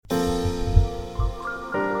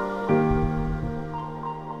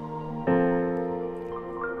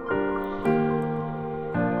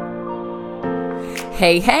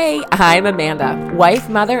Hey, I'm Amanda, wife,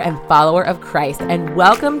 mother, and follower of Christ, and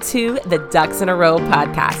welcome to the Ducks in a Row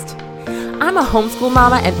podcast. I'm a homeschool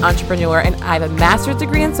mama and entrepreneur, and I have a master's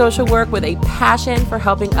degree in social work with a passion for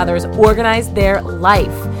helping others organize their life.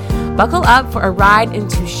 Buckle up for a ride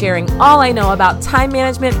into sharing all I know about time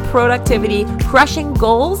management, productivity, crushing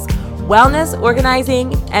goals, wellness,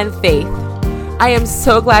 organizing, and faith. I am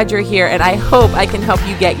so glad you're here, and I hope I can help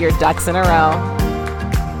you get your ducks in a row.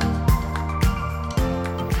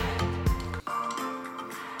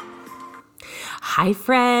 Hi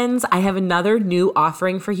friends, I have another new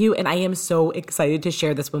offering for you and I am so excited to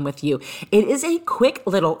share this one with you. It is a quick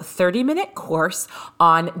little 30-minute course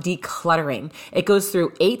on decluttering. It goes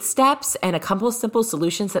through 8 steps and a couple of simple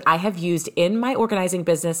solutions that I have used in my organizing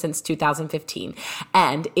business since 2015.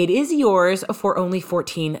 And it is yours for only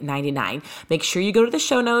 $14.99. Make sure you go to the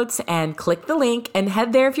show notes and click the link and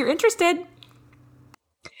head there if you're interested.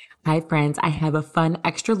 Hi friends, I have a fun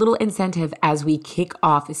extra little incentive as we kick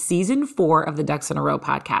off season 4 of the Ducks in a Row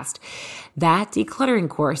podcast. That decluttering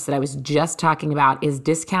course that I was just talking about is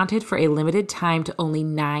discounted for a limited time to only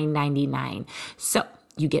 $9.99. So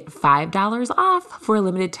you get $5 off for a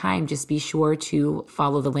limited time. Just be sure to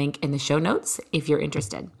follow the link in the show notes if you're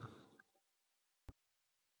interested.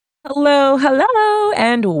 Hello,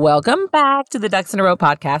 and welcome back to the Ducks in a Row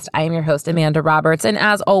podcast. I am your host, Amanda Roberts, and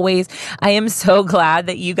as always, I am so glad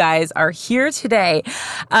that you guys are here today.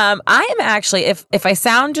 I am actually, if I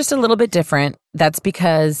sound just a little bit different, that's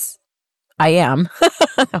because I am.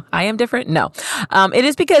 I am different? No. It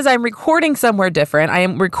is because I'm recording somewhere different. I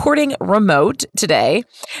am recording remote today.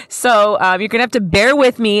 So you're going to have to bear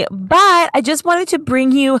with me. But I just wanted to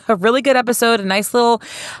bring you a really good episode, a nice little,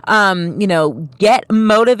 get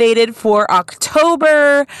motivated for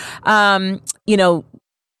October,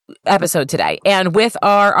 episode today and with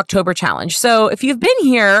our October challenge. So if you've been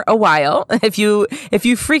here a while, if you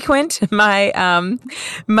frequent my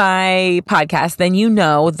my podcast, then you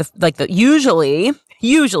know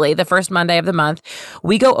usually the first Monday of the month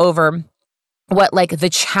we go over what the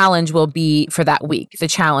challenge will be for that week, the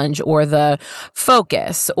challenge or the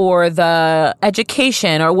focus or the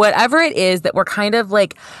education or whatever it is that we're kind of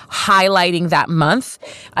highlighting that month.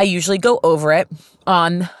 I usually go over it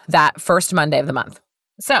on that first Monday of the month.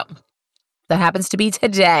 So that happens to be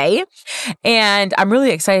today, and I'm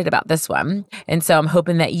really excited about this one. And so I'm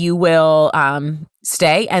hoping that you will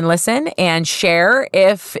stay and listen and share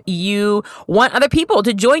if you want other people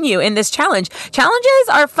to join you in this challenge. Challenges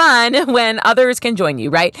are fun when others can join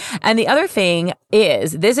you, right? And the other thing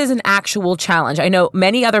is, this is an actual challenge. I know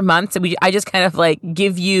many other months I just kind of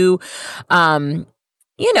give you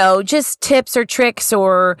just tips or tricks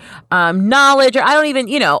or knowledge, or I don't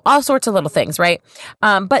even, all sorts of little things, right?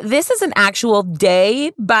 But this is an actual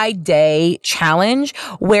day by day challenge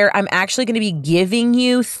where I'm actually going to be giving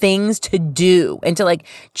you things to do and to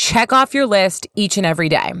check off your list each and every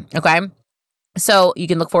day. Okay. So you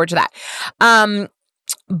can look forward to that.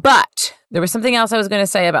 But there was something else I was going to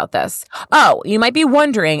say about this. Oh, you might be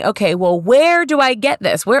wondering, okay, well, where do I get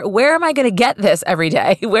this? Where am I going to get this every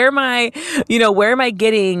day? Where am I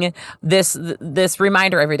getting this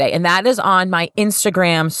reminder every day? And that is on my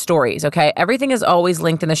Instagram stories. Okay. Everything is always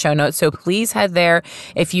linked in the show notes. So please head there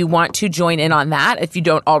if you want to join in on that. If you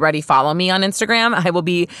don't already follow me on Instagram, I will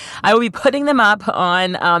be putting them up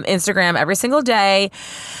on Instagram every single day.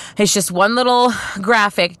 It's just one little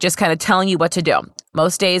graphic just kind of telling you what to do.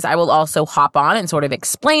 Most days I will also hop on and sort of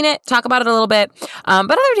explain it, talk about it a little bit. But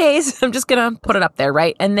other days I'm just going to put it up there,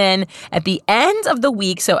 right? And then at the end of the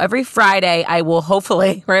week, so every Friday, I will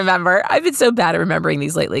hopefully remember. I've been so bad at remembering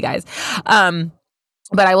these lately, guys. But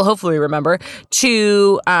I will hopefully remember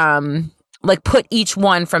to put each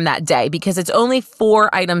one from that day, because it's only 4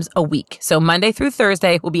 items a week. So Monday through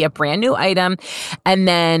Thursday will be a brand new item. And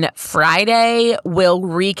then Friday will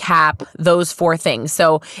recap those 4 things.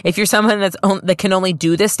 So if you're someone that can only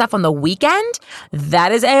do this stuff on the weekend,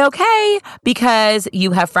 that is a-okay, because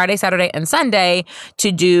you have Friday, Saturday, and Sunday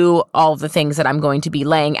to do all the things that I'm going to be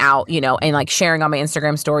laying out, and sharing on my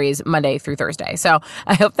Instagram stories Monday through Thursday. So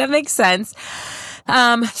I hope that makes sense.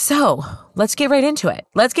 So let's get right into it.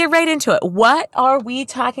 What are we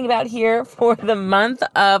talking about here for the month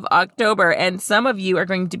of October? And some of you are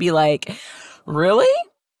going to be like, really?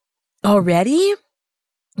 Already?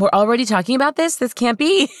 We're already talking about this? This can't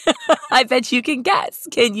be. I bet you can guess.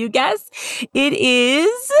 Can you guess? It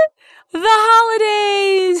is the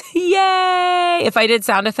holidays. Yay. If I did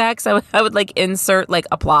sound effects, I would insert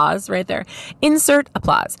applause right there. Insert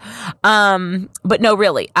applause. But no,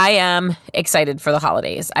 really, I am excited for the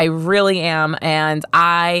holidays. I really am. And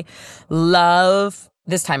I love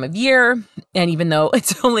this time of year. And even though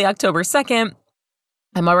it's only October 2nd,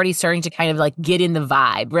 I'm already starting to kind of like get in the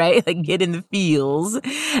vibe, right? Like get in the feels.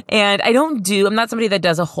 And I'm not somebody that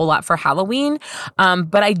does a whole lot for Halloween.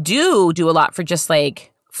 But I do a lot for just like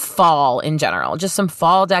fall in general, just some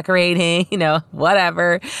fall decorating,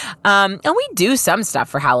 whatever. And we do some stuff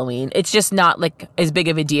for Halloween. It's just not like as big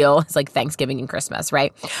of a deal as like Thanksgiving and Christmas,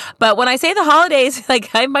 right? But when I say the holidays,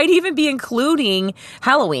 like I might even be including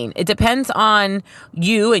Halloween. It depends on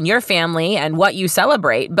you and your family and what you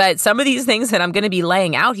celebrate. But some of these things that I'm going to be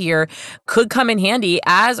laying out here could come in handy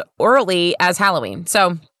as early as Halloween.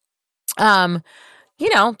 So,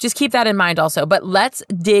 just keep that in mind also. But let's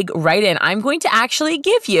dig right in. I'm going to actually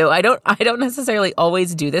give you, I don't necessarily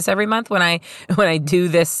always do this every month when I do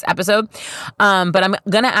this episode. But I'm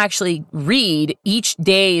going to actually read each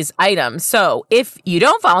day's item. So if you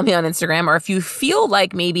don't follow me on Instagram, or if you feel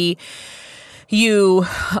like maybe you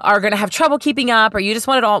are going to have trouble keeping up, or you just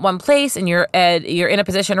want it all at one place and you're in a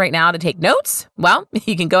position right now to take notes, well,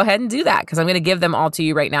 you can go ahead and do that because I'm going to give them all to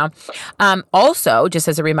you right now. Also, just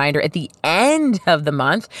as a reminder, at the end of the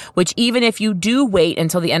month, which even if you do wait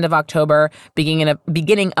until the end of October,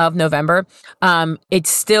 beginning of November, it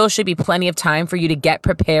still should be plenty of time for you to get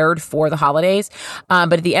prepared for the holidays.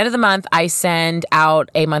 But at the end of the month, I send out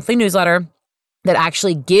a monthly newsletter that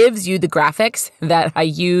actually gives you the graphics that I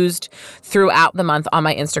used throughout the month on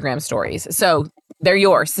my Instagram stories. So they're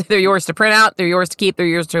yours. They're yours to print out. They're yours to keep. They're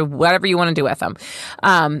yours to whatever you want to do with them.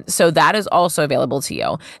 So that is also available to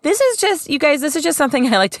you. This is just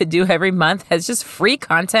something I like to do every month. It's just free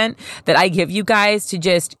content that I give you guys to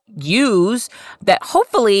just use, that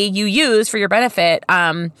hopefully you use for your benefit,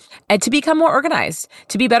 and to become more organized,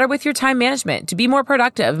 to be better with your time management, to be more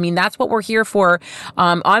productive. I mean, that's what we're here for.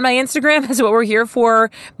 On my Instagram is what we're here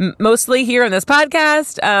for, mostly here in this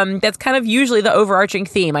podcast. That's kind of usually the overarching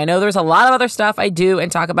theme. I know there's a lot of other stuff I do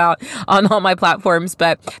and talk about on all my platforms,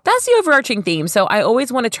 but that's the overarching theme. So I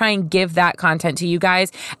always want to try and give that content to you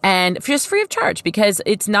guys, and just free of charge, because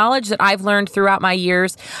it's knowledge that I've learned throughout my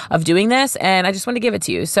years of doing this, and I just want to give it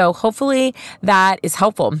to you. So hopefully that is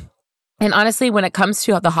helpful. And honestly, when it comes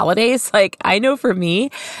to the holidays, like I know for me,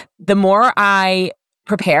 the more I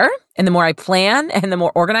prepare and the more I plan and the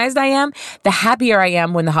more organized I am, the happier I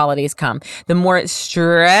am when the holidays come. The more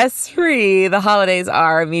stress-free the holidays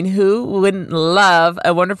are. I mean, who wouldn't love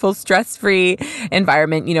a wonderful stress-free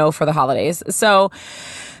environment, for the holidays? So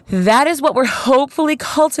that is what we're hopefully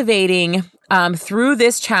cultivating through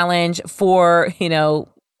this challenge for,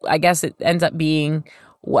 I guess it ends up being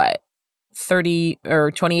 30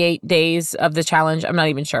 or 28 days of the challenge. I'm not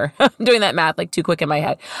even sure. I'm doing that math like too quick in my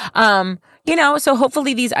head. So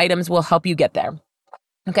hopefully these items will help you get there.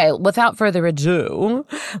 Okay, without further ado,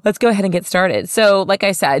 let's go ahead and get started. So like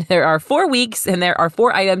I said, there are 4 weeks and there are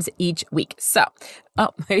 4 items each week. So,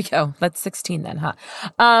 there you go. That's 16 then, huh?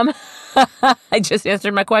 I just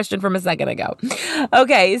answered my question from a second ago.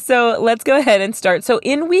 Okay, so let's go ahead and start. So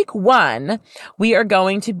in week 1, we are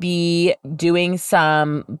going to be doing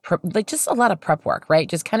some, just a lot of prep work, right?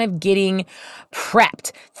 Just kind of getting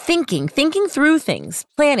prepped, thinking through things,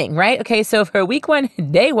 planning, right? Okay, so for week 1,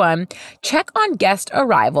 day 1, check on guest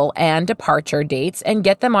arrival and departure dates and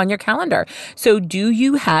get them on your calendar. So do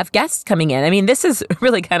you have guests coming in? I mean, this is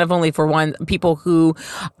really kind of only for people who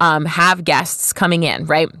have guests coming in,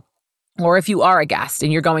 right? Or if you are a guest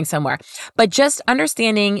and you're going somewhere. But just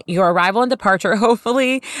understanding your arrival and departure,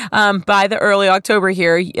 hopefully by the early October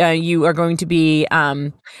here, you are going to be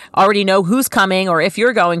already know who's coming, or if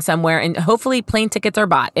you're going somewhere, and hopefully plane tickets are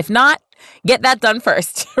bought. If not, get that done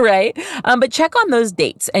first, right? But check on those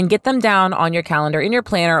dates and get them down on your calendar, in your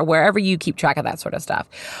planner, or wherever you keep track of that sort of stuff.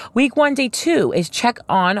 Week 1, day 2 is check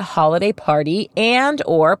on holiday party and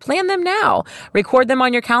or plan them now. Record them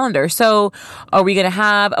on your calendar. So are we going to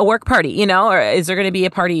have a work party, or is there going to be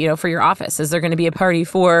a party, for your office? Is there going to be a party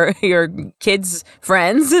for your kids'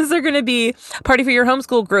 friends? Is there going to be a party for your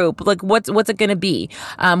homeschool group? Like what's it going to be?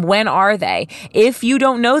 When are they? If you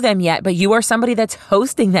don't know them yet, but you are somebody that's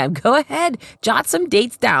hosting them, go ahead. Jot some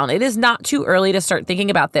dates down. It is not too early to start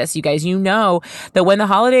thinking about this. You guys, that when the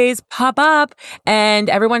holidays pop up and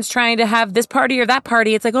everyone's trying to have this party or that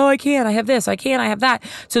party, it's like, oh, I can't, I have this, I can't, I have that.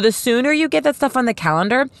 So the sooner you get that stuff on the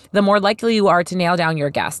calendar, the more likely you are to nail down your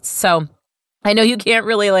guests. So I know you can't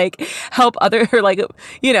really help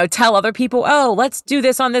tell other people, oh, let's do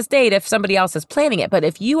this on this date if somebody else is planning it. But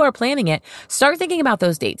if you are planning it, start thinking about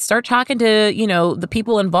those dates. Start talking to, the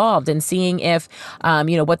people involved and seeing if,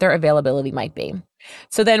 what their availability might be.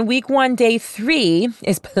 So then week 1, day 3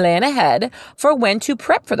 is plan ahead for when to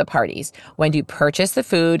prep for the parties, when to purchase the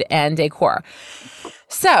food and decor.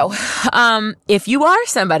 So, if you are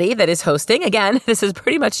somebody that is hosting, again, this is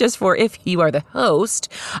pretty much just for if you are the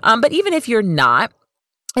host, but even if you're not,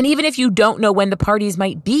 And even if you don't know when the parties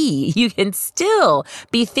might be, you can still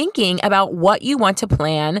be thinking about what you want to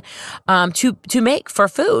plan to make for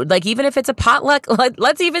food. Like even if it's a potluck,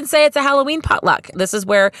 let's even say it's a Halloween potluck. This is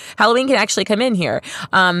where Halloween can actually come in here.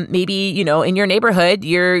 Maybe in your neighborhood,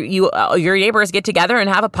 your neighbors get together and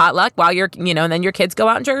have a potluck while and then your kids go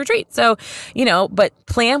out and trick or treat. So but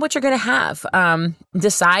plan what you're going to have.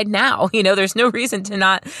 Decide now. There's no reason to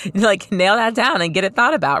not nail that down and get it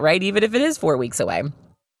thought about, right? Even if it is 4 weeks away.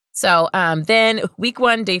 So then week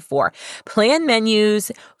 1, day 4, plan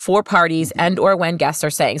menus for parties and or when guests are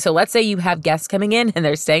staying. So let's say you have guests coming in and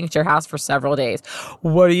they're staying at your house for several days.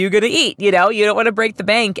 What are you going to eat? You don't want to break the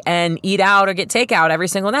bank and eat out or get takeout every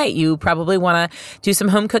single night. You probably want to do some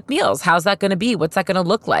home cooked meals. How's that going to be? What's that going to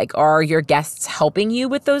look like? Are your guests helping you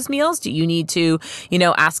with those meals? Do you need to,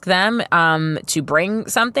 ask them to bring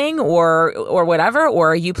something or whatever?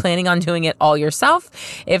 Or are you planning on doing it all yourself?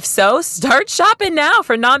 If so, start shopping now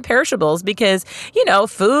for non-perishables because,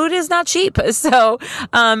 food is not cheap. So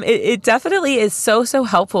it definitely is so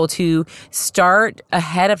helpful to start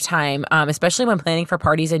ahead of time, especially when planning for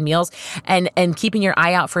parties and meals and keeping your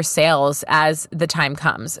eye out for sales as the time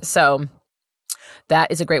comes. So that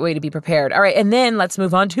is a great way to be prepared. All right. And then let's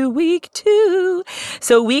move on to week 2.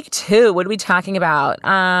 So week 2, what are we talking about?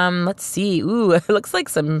 Let's see. Ooh, it looks like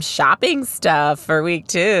some shopping stuff for week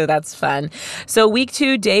 2. That's fun. So week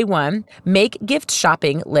 2, day 1, make gift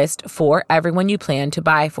shopping list for everyone you plan to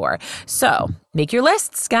buy for. So make your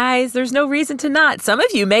lists, guys. There's no reason to not. Some of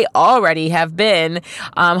you may already have been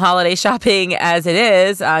holiday shopping as it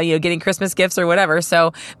is, getting Christmas gifts or whatever.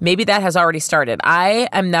 So maybe that has already started. I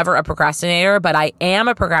am never a procrastinator, but I am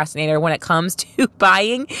a procrastinator when it comes to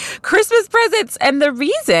buying Christmas presents. And the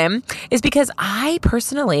reason is because I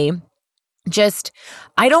personally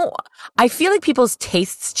I feel like people's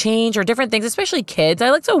tastes change or different things, especially kids. I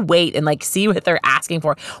like to wait and see what they're asking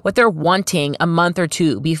for, what they're wanting a month or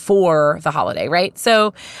two before the holiday, right?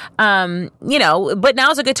 So, but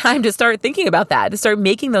now's a good time to start thinking about that, to start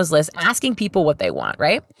making those lists, asking people what they want,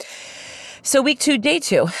 right? So week 2, day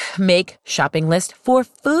 2, make shopping list for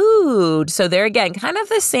food. So there again, kind of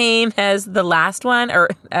the same as the last one or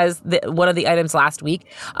as one of the items last week.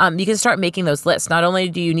 You can start making those lists. Not only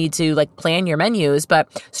do you need to plan your menus, but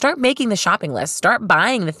start making the shopping list. Start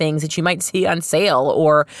buying the things that you might see on sale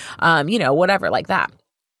or, whatever like that.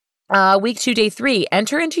 Week 2, day 3,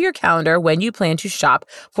 enter into your calendar when you plan to shop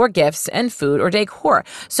for gifts and food or decor.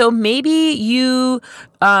 So maybe you,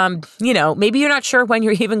 maybe you're not sure when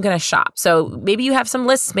you're even going to shop. So maybe you have some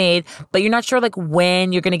lists made, but you're not sure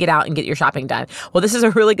when you're going to get out and get your shopping done. Well, this is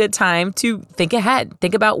a really good time to think ahead.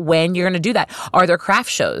 Think about when you're going to do that. Are there craft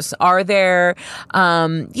shows? Are there,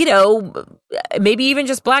 maybe even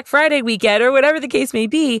just Black Friday weekend or whatever the case may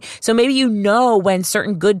be. So maybe when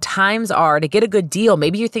certain good times are to get a good deal.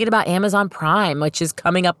 Maybe you're thinking about Amazon Prime, which is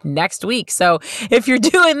coming up next week. So if you're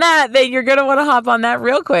doing that, then you're going to want to hop on that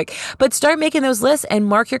real quick. But start making those lists and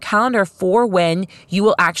mark your calendar for when you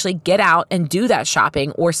will actually get out and do that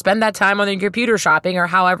shopping or spend that time on your computer shopping or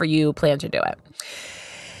however you plan to do it.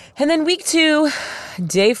 And then week 2,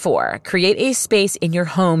 day 4, create a space in your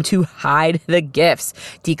home to hide the gifts.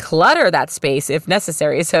 Declutter that space if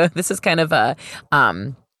necessary. So this is kind of a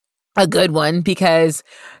good one because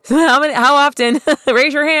how often,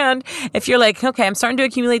 raise your hand, if you're okay, I'm starting to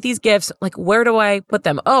accumulate these gifts, where do I put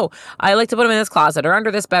them? Oh, I like to put them in this closet or under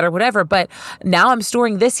this bed or whatever, but now I'm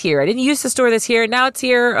storing this here. I didn't used to store this here. Now it's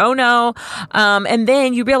here. Oh no. And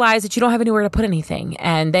then you realize that you don't have anywhere to put anything.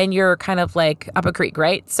 And then you're kind of up a creek,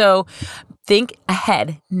 right? So think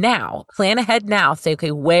ahead now. Plan ahead now. Say,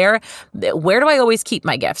 okay, where do I always keep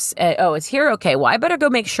my gifts? It's here. Okay, well, I better go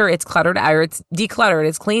make sure it's cluttered or it's decluttered,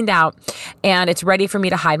 it's cleaned out, and it's ready for me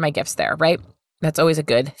to hide my gifts there, right? That's always a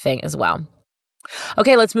good thing as well.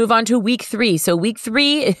 Okay, let's move on to week 3. So week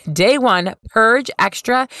 3, day 1, purge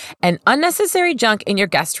extra and unnecessary junk in your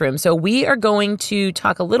guest room. So we are going to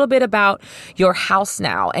talk a little bit about your house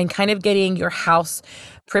now and kind of getting your house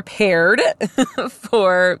prepared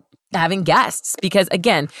for having guests, because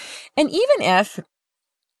again, and even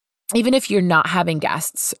if you're not having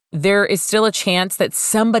guests, there is still a chance that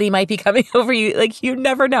somebody might be coming over you. You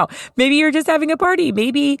never know. Maybe you're just having a party.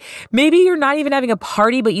 Maybe you're not even having a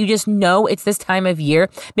party, but you just know it's this time of year.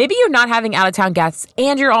 Maybe you're not having out of town guests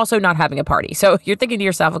and you're also not having a party. So you're thinking to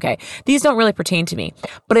yourself, okay, these don't really pertain to me,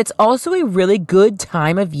 but it's also a really good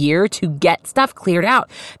time of year to get stuff cleared out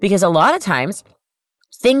because a lot of times,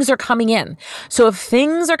 things are coming in. So if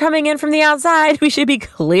things are coming in from the outside, we should be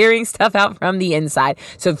clearing stuff out from the inside.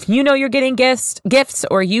 So if you know you're getting gifts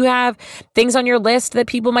or you have things on your list that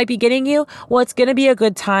people might be getting you, well, it's going to be a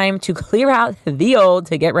good time to clear out the old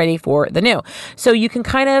to get ready for the new. So you can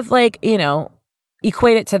kind of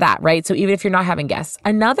equate it to that, right? So even if you're not having guests.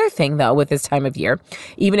 Another thing though, with this time of year,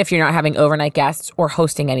 even if you're not having overnight guests or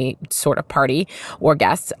hosting any sort of party or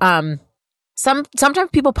guests, sometimes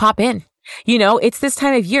people pop in. It's this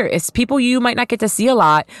time of year. It's people you might not get to see a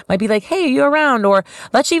lot, might be like, hey, are you around? Or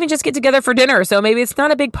let's even just get together for dinner. So maybe it's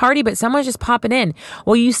not a big party, but someone's just popping in.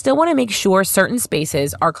 Well, you still want to make sure certain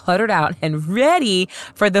spaces are cluttered out and ready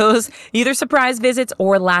for those either surprise visits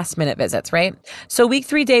or last minute visits, right? So week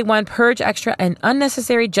 3, day 1, purge extra and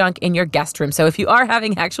unnecessary junk in your guest room. So if you are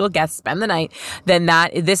having actual guests spend the night, then now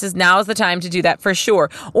is the time to do that for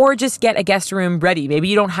sure. Or just get a guest room ready. Maybe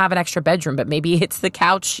you don't have an extra bedroom, but maybe it's the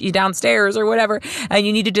couch downstairs or whatever. And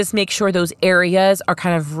you need to just make sure those areas are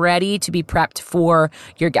kind of ready to be prepped for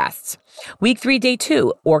your guests. Week 3, day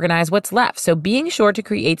 2, organize what's left. So being sure to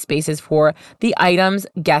create spaces for the items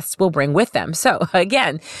guests will bring with them. So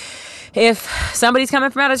again, if somebody's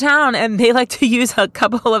coming from out of town and they like to use a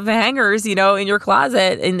couple of hangers, in your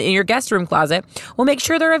closet, in your guest room closet, well, make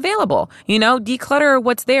sure they're available. Declutter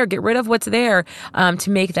what's there, get rid of what's there to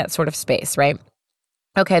make that sort of space, right?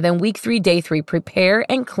 Okay, then week 3, day 3, prepare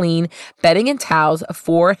and clean bedding and towels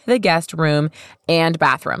for the guest room and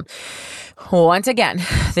bathroom. Once again,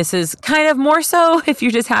 this is kind of more so if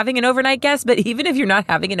you're just having an overnight guest, but even if you're not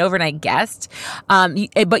having an overnight guest,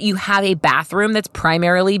 but you have a bathroom that's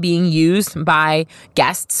primarily being used by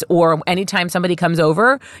guests or anytime somebody comes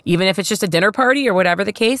over, even if it's just a dinner party or whatever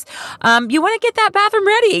the case, you want to get that bathroom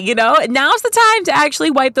ready, Now's the time to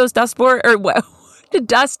actually wipe those to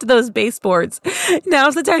dust those baseboards.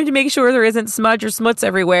 Now's the time to make sure there isn't smudge or smuts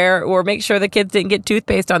everywhere, or make sure the kids didn't get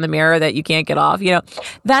toothpaste on the mirror that you can't get off,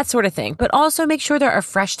 that sort of thing. But also make sure there are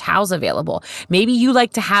fresh towels available. Maybe you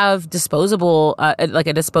like to have disposable, like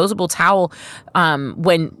a disposable towel,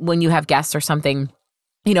 when you have guests or something.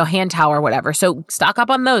 Hand towel or whatever. So stock up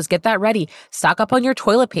on those, get that ready. Stock up on your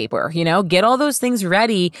toilet paper, get all those things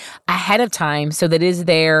ready ahead of time so that it is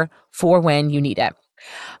there for when you need it.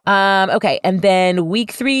 Okay. And then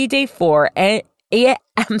week 3, day 4, add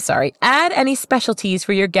any specialties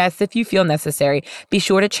for your guests if you feel necessary. Be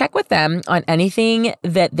sure to check with them on anything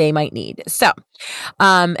that they might need. So,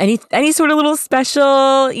 any sort of little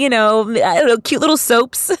special, cute little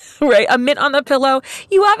soaps, right? A mint on the pillow.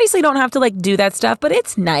 You obviously don't have to do that stuff, but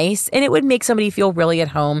it's nice. And it would make somebody feel really at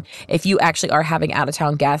home if you actually are having out of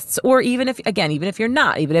town guests, or even if you're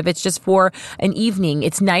not, even if it's just for an evening,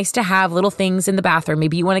 it's nice to have little things in the bathroom.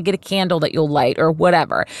 Maybe you want to get a candle that you'll light or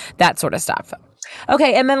whatever, that sort of stuff.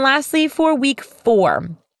 Okay. And then lastly, for week 4,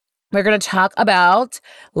 we're going to talk about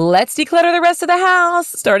let's declutter the rest of the house,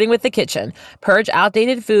 starting with the kitchen. Purge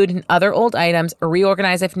outdated food and other old items,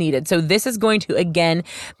 reorganize if needed. So this is going to, again,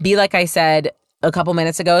 be like I said a couple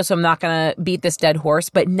minutes ago, so I'm not going to beat this dead horse,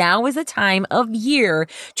 but now is the time of year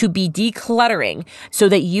to be decluttering so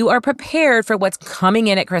that you are prepared for what's coming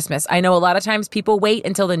in at Christmas. I know a lot of times people wait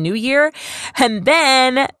until the new year and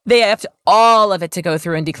then they have all of it to go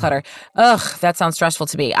through and declutter. Ugh, that sounds stressful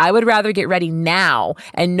to me. I would rather get ready now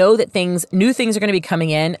and know that new things are going to be coming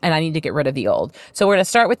in and I need to get rid of the old. So we're going to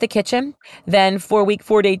start with the kitchen. Then for week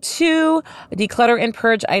 4, day 2, declutter and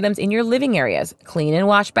purge items in your living areas, clean and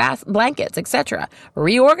wash blankets, etc.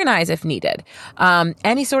 Reorganize if needed.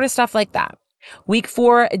 Any sort of stuff like that. Week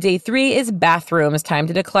 4, day 3 is bathroom. It's time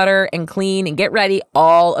to declutter and clean and get ready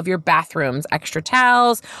all of your bathrooms, extra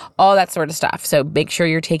towels, all that sort of stuff. So make sure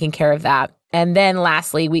you're taking care of that. And then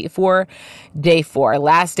lastly, week 4, day 4,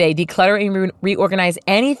 last day, declutter and reorganize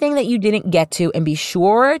anything that you didn't get to and be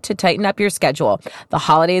sure to tighten up your schedule. The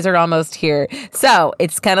holidays are almost here. So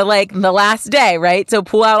it's kind of like the last day, right? So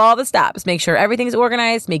pull out all the stops, make sure everything's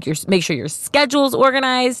organized, make sure your schedule's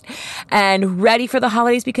organized and ready for the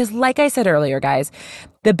holidays. Because like I said earlier, guys,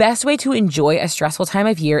 the best way to enjoy a stressful time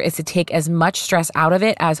of year is to take as much stress out of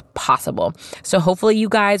it as possible. So hopefully you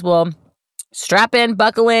guys will strap in,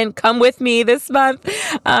 buckle in, come with me this month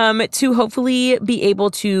to hopefully be able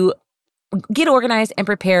to get organized and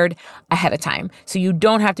prepared ahead of time. So you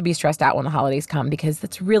don't have to be stressed out when the holidays come, because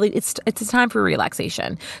it's a time for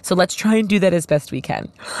relaxation. So let's try and do that as best we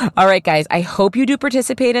can. All right, guys, I hope you do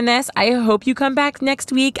participate in this. I hope you come back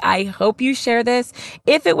next week. I hope you share this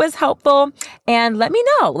if it was helpful, and let me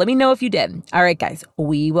know. Let me know if you did. All right, guys,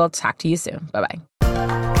 we will talk to you soon. Bye-bye.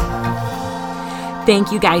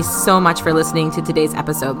 Thank you guys so much for listening to today's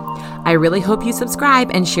episode. I really hope you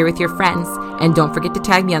subscribe and share with your friends. And don't forget to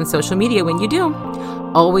tag me on social media when you do.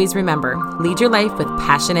 Always remember, lead your life with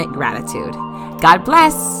passionate gratitude. God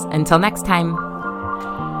bless. Until next time.